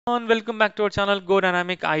And welcome back to our channel Go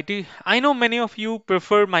Dynamic IT. I know many of you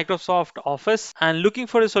prefer Microsoft Office and looking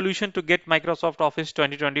for a solution to get Microsoft Office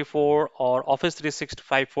 2024 or Office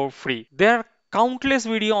 365 for free. There are countless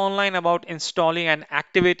video online about installing and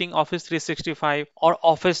activating Office 365 or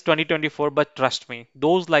Office 2024, but trust me,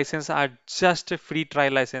 those licenses are just a free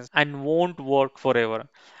trial license and won't work forever.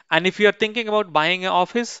 And if you are thinking about buying an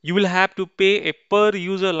office, you will have to pay a per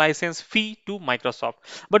user license fee to Microsoft.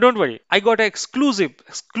 But don't worry, I got an exclusive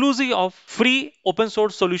of free open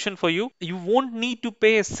source solution for you. You won't need to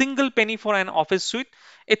pay a single penny for an Office suite.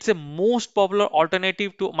 It's a most popular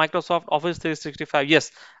alternative to Microsoft Office 365.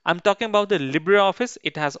 Yes, I'm talking about the LibreOffice.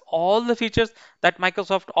 It has all the features that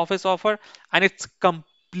Microsoft Office offer, and it's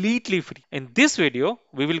completely free. In this video,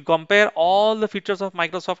 we will compare all the features of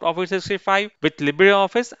Microsoft Office 365 with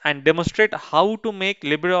LibreOffice and demonstrate how to make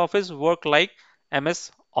LibreOffice work like MS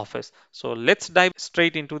Office. So let's dive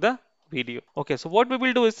straight into the video. Okay, so what we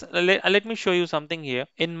will do is let me show you something here.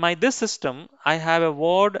 In my this system, I have a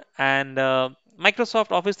Word and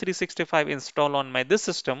Microsoft Office 365 installed on my this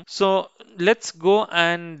system. So let's go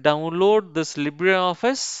and download this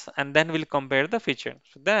LibreOffice and then we'll compare the feature.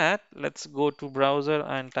 So that let's go to browser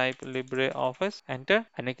and type LibreOffice, enter,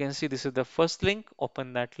 and you can see this is the first link.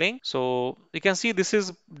 Open that link. So you can see this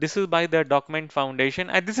is by the Document Foundation,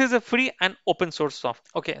 and this is a free and open source software.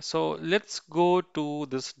 Okay, so let's go to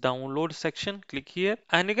this download section. Click here,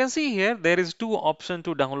 and you can see here there is two options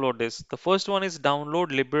to download this. The first one is download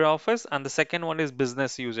LibreOffice, and the second one is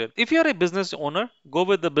business user. If you are a business owner, go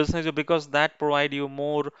with the business user because that provide you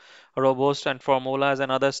more robust and formulas and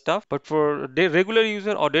other stuff. But for the regular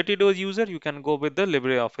user or day-to-day user, you can go with the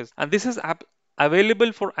LibreOffice. And this is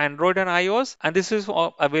available for Android and iOS, and this is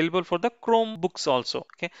available for the Chromebooks also.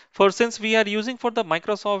 Okay, for since we are using for the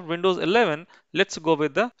Microsoft Windows 11, let's go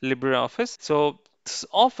with the LibreOffice. So this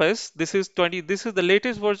Office, this is the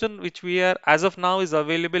latest version which we are as of now is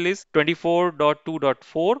available is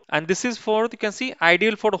 24.2.4, and this is for, you can see,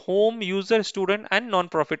 ideal for home user, student and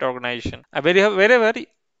non-profit organization. Wherever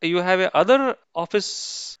you have a other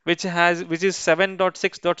office which is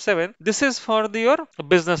 7.6.7, this is for your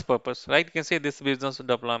business purpose, right? You can say this business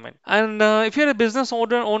deployment. And if you're a business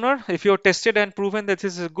owner, if you're tested and proven that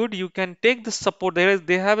this is good, you can take the support.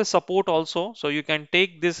 They have a support also, so you can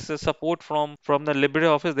take this support from the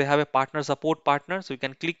LibreOffice. They have a partner support partner, so you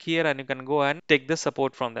can click here and you can go and take the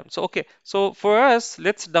support from them. So okay, so for us,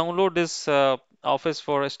 let's download this Office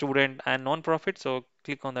for a student and non-profit. So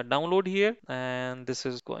click on the download here, and this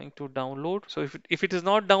is going to download. So if it is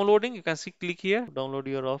not downloading, you can see, click here, download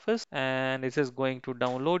your Office, and it is going to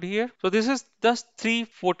download here. So this is just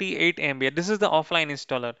 348 MB. This is the offline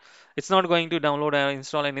installer. It's not going to download or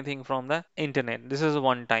install anything from the internet. This is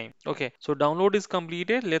one time. Okay, so download is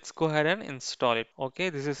completed. Let's go ahead and install it. Okay,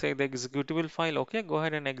 this is the executable file. Okay, go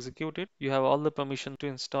ahead and execute it. You have all the permission to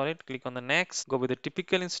install it. Click on the next, go with the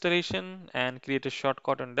typical installation and create a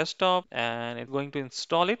shortcut on desktop, and it's going to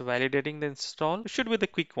install it. Validating the install. It should be the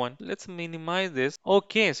quick one. Let's minimize this.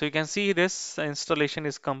 Okay, so you can see this installation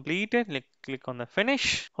is completed. Click on the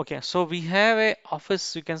finish. Okay, so we have a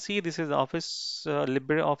Office. You can see this is Office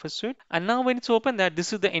LibreOffice suite, and now when it's open, that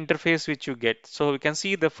this is the interface which you get. So you can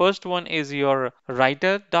see the first one is your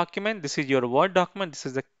writer document. This is your Word document. This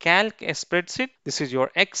is the Calc spreadsheet. This is your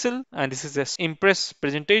Excel, and this is the Impress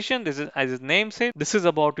presentation. This is, as its name says, this is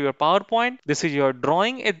about your PowerPoint. This is your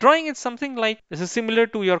drawing. A drawing is something like, this is similar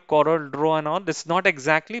to your Corel Draw and all. This is not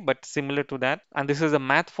exactly, but similar to that. And this is a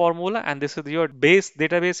math formula, and this is your base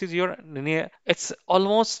database is your near. It's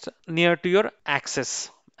almost near to your Access.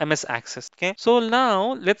 MS Access. Okay, so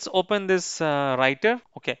now let's open this writer.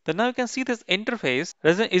 Okay, so now you can see this interface.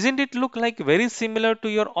 Isn't it look like very similar to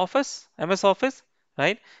your Office, MS Office,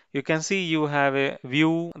 right? You can see you have a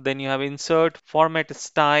view, then you have insert, format,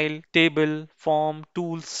 style, table, form,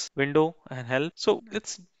 tools, window, and help. So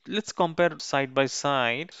let's compare side by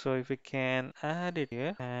side. So if we can add it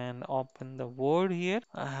here and open the Word here,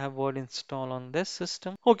 I have Word installed on this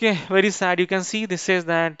system. Okay, very sad. You can see this says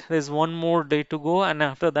that there's one more day to go, and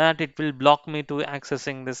after that it will block me to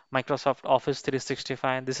accessing this Microsoft Office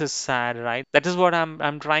 365. This is sad, right? That is what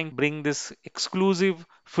I'm trying to bring this exclusive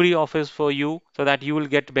free Office for you so that you will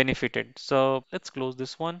get benefited. So let's close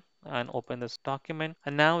this one and open this document,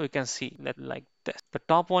 and now you can see that like this. The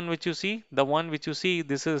top one which you see, the one which you see,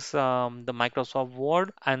 this is the Microsoft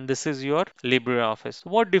Word, and this is your LibreOffice.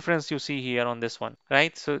 What difference you see here on this one,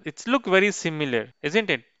 right? So it's look very similar,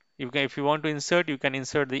 isn't it? if you want to insert, you can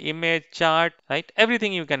insert the image, chart, right?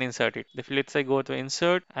 Everything you can insert it. If let's say go to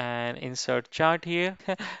insert and insert chart here,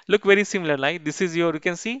 look very similar. Like this is your, you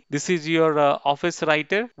can see this is your Office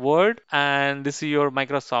Writer, Word, and this is your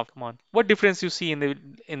Microsoft. Come on, what difference you see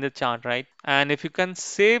in the chart, right? And if you can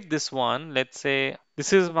save this one, let's say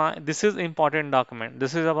this is important document.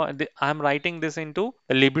 This is about I'm writing this into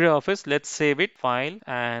the LibreOffice. Let's save it, file,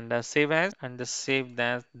 and save as, and just save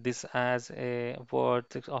that this as a Word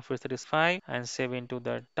Office 365 and save into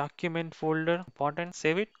the document folder. Important,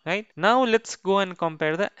 save it. Right now, let's go and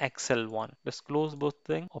compare the Excel one. Just close both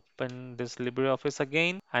things. Open this LibreOffice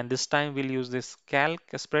again, and this time we'll use this calc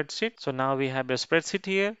spreadsheet. So now we have a spreadsheet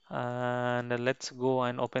here, and let's go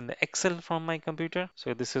and open the Excel from my computer.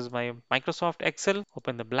 So this is my Microsoft Excel.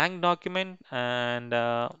 Open the blank document, and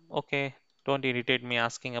okay, don't irritate me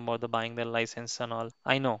asking about the buying the license and all.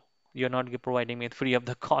 I know you're not providing me free of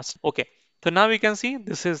the cost. Okay. So now we can see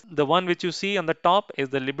this is the one which you see on the top is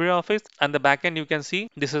the LibreOffice, and the backend you can see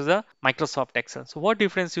this is the Microsoft Excel. So what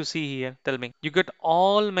difference you see here? Tell me. You get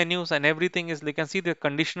all menus and everything is, you can see the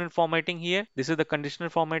conditional formatting here. This is the conditional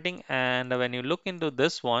formatting, and when you look into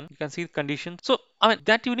this one, you can see conditions. So I mean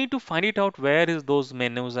that you need to find it out where is those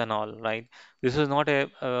menus and all, right? This is not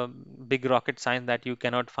a big rocket science that you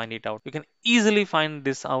cannot find it out. You can easily find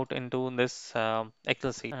this out into this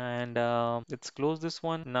Excel sheet. And let's close this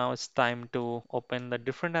one. Now it's time to open the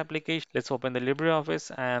different application. Let's open the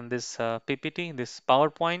LibreOffice and this PPT, this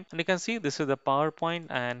PowerPoint. And you can see this is the PowerPoint,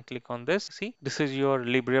 and click on this. See, this is your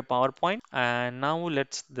Libre PowerPoint. And now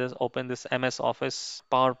let's just open this MS Office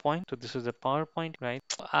PowerPoint. So this is the PowerPoint, right?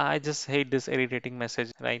 I just hate this irritating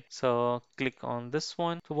message, right? So click on this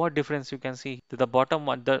one. So what difference you can see? The bottom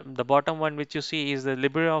one, the bottom one which you see is the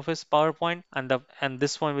LibreOffice PowerPoint, and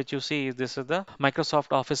this one which you see is this is the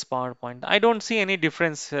Microsoft Office PowerPoint. I don't see any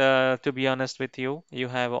difference to be honest with you. You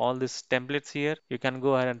have all these templates here. You can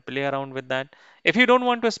go ahead and play around with that. If you don't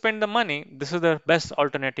want to spend the money, this is the best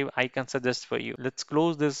alternative I can suggest for you. Let's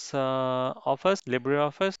close this Office,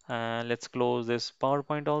 LibreOffice, and let's close this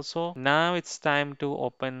PowerPoint also. Now it's time to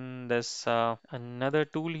open this another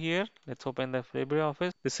tool here. Let's open the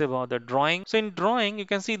LibreOffice. This is about the drawing. So in drawing, you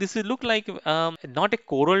can see this is look like not a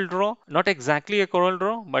Coral Draw, not exactly a Coral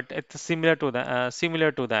Draw, but it's similar to that.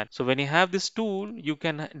 Similar to that. So when you have this tool, you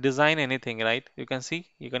can design anything, right? You can see,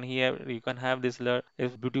 you can have this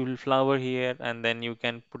beautiful flower here, and then you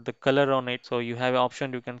can put the color on it. So you have an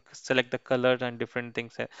option, you can select the colors and different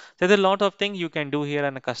things. So there's a lot of things you can do here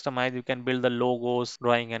and customize. You can build the logos,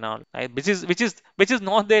 drawing and all, right? Which is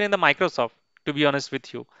not there in the Microsoft, to be honest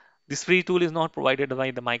with you. This free tool is not provided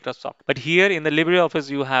by the Microsoft, but here in the LibreOffice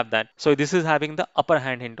you have that. So this is having the upper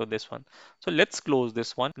hand into this one. So let's close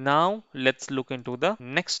this one. Now let's look into the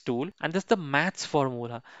next tool, and that's the maths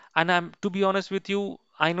formula. And I'm, to be honest with you,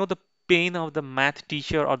 I know the pain of the math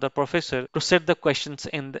teacher or the professor to set the questions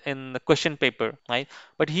in the question paper, right?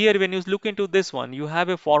 But here when you look into this one, you have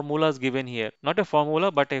a formulas given here, not a formula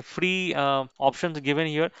but a free options given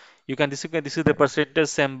here. You can, this is the percentage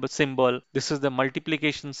symbol, this is the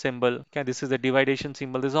multiplication symbol, okay, this is the division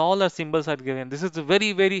symbol. This all the symbols are given. This is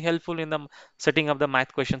very helpful in the setting of the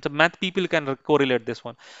math question. So math people can correlate this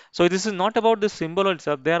one. So this is not about the symbol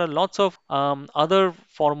itself. There are lots of other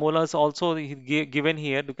formulas also given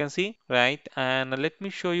here. You can see, right? And let me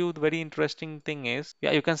show you the very interesting thing is,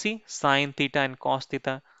 yeah, you can see sine theta and cos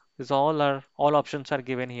theta. This all options are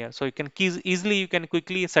given here. So you can easily, you can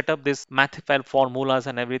quickly set up this math file formulas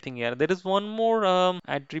and everything here. There is one more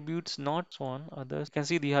attributes, not one others. You can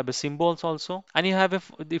see you have the symbols also, and you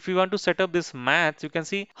have if you want to set up this math, you can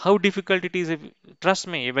see how difficult it is. If, trust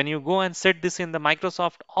me, when you go and set this in the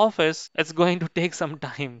Microsoft Office, it's going to take some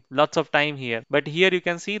time, lots of time here. But here you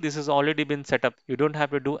can see this has already been set up. You don't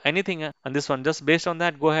have to do anything on this one. Just based on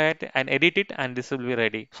that, go ahead and edit it, and this will be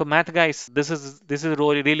ready. So math guys, this is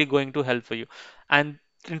really going to help for you. And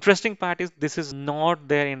interesting part is this is not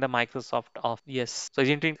there in the Microsoft Office. Yes, so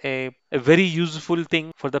isn't it a very useful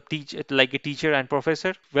thing for the teacher, like a teacher and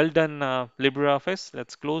professor? Well done, LibreOffice.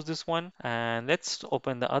 Let's close this one, and let's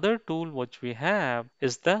open the other tool which we have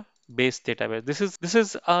is the base database. This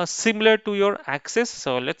is similar to your Access.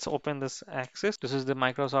 So let's open this Access. This is the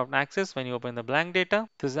Microsoft Access. When you open the blank data,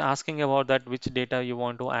 this is asking about that which data you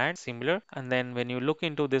want to add, similar. And then when you look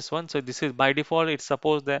into this one, so this is by default, it's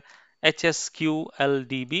supposed the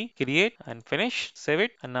HSQLDB, create and finish, save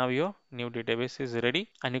it, and now your new database is ready.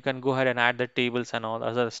 And you can go ahead and add the tables and all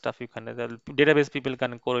other stuff. You can, the database people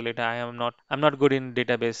can correlate. I'm not good in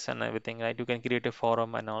database and everything, right? You can create a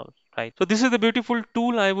forum and all. right? So this is the beautiful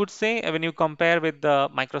tool, I would say, when you compare with the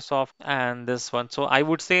Microsoft and this one. So I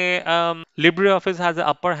would say LibreOffice has the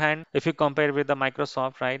upper hand if you compare with the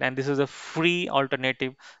Microsoft, right? And this is a free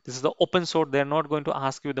alternative. This is the open source. They're not going to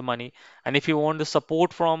ask you the money. And if you want the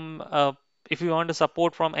support from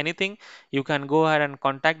anything, you can go ahead and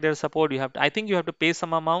contact their support. I think you have to pay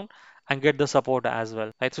some amount and get the support as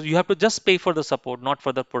well, right? So you have to just pay for the support, not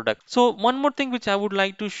for the product. So one more thing which I would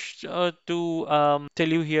like to tell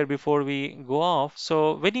you here before we go off.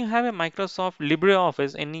 So when you have a Microsoft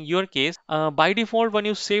LibreOffice, in your case, by default, when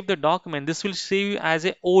you save the document, this will save you as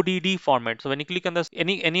a ODD format. So when you click on this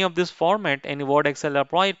any of this format, any Word, Excel, or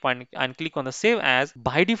PowerPoint, and click on the Save As,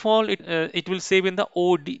 by default, it will save in the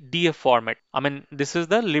ODF format. I mean, this is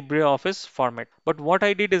the LibreOffice format. But what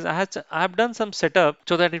I did is I have done some setup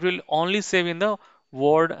so that it will only save in the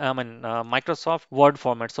Microsoft Word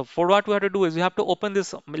format. So for what we have to do is we have to open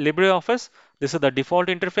this LibreOffice. This is the default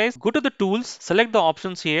interface. Go to the tools, select the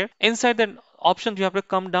options here. Inside the options, you have to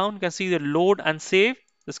come down. You can see the load and save.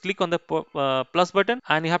 Just click on the plus button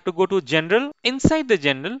and you have to go to general. Inside the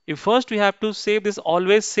general, we have to save this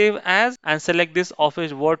always save as and select this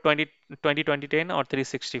Office Word 2010 or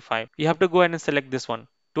 365. You have to go ahead and select this one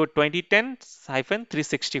to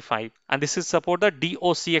 2010-365, and this is support the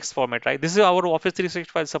docx format, right? This is our Office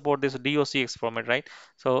 365 support this docx format, right?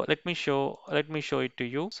 So let me show it to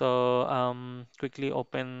you. So quickly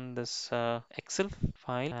open this Excel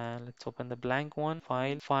file, and let's open the blank one.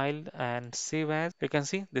 File and save as. You can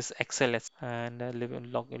see this Excel and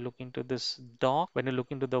look into this doc. When you look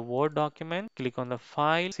into the Word document, click on the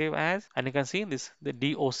file, save as, and you can see this the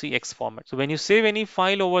docx format. So when you save any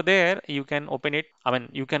file over there, you can open it.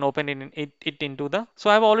 You can open it into the.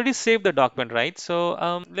 So I've already saved the document, right?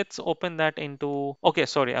 So let's open that into. Okay,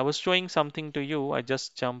 sorry, I was showing something to you. I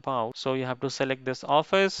just jump out. So you have to select this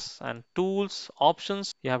Office and Tools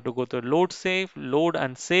options. You have to go to Load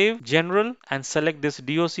and Save, General, and select this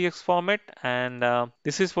docx format. And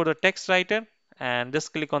this is for the text writer. And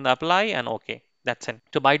just click on the Apply and OK. That's it.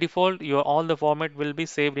 So by default, your all the format will be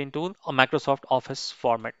saved into a Microsoft Office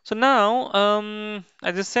format. So now,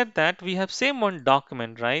 as I said that we have same one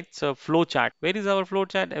document, right? So flowchart. Where is our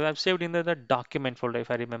flowchart? I've saved in the document folder if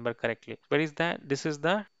I remember correctly. Where is that? This is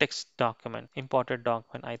the text document, imported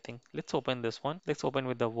document, I think. Let's open this one. Let's open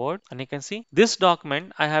with the Word, and you can see this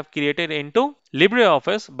document I have created into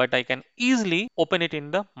LibreOffice, but I can easily open it in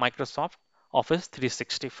the Microsoft Office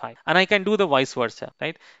 365, and I can do the vice versa,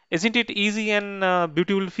 right? Isn't it easy and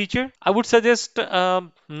beautiful feature? I would suggest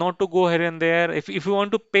not to go here and there. If you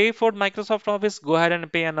want to pay for Microsoft Office, go ahead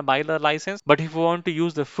and pay and buy the license. But if you want to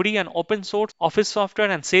use the free and open source Office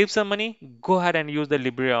software and save some money, go ahead and use the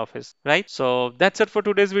LibreOffice, right? So that's it for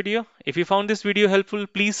today's video. If you found this video helpful,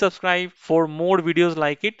 please subscribe for more videos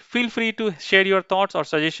like it. Feel free to share your thoughts or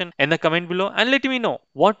suggestion in the comment below and let me know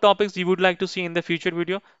what topics you would like to see in the future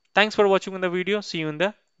video. Thanks for watching the video. See you in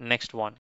the next one.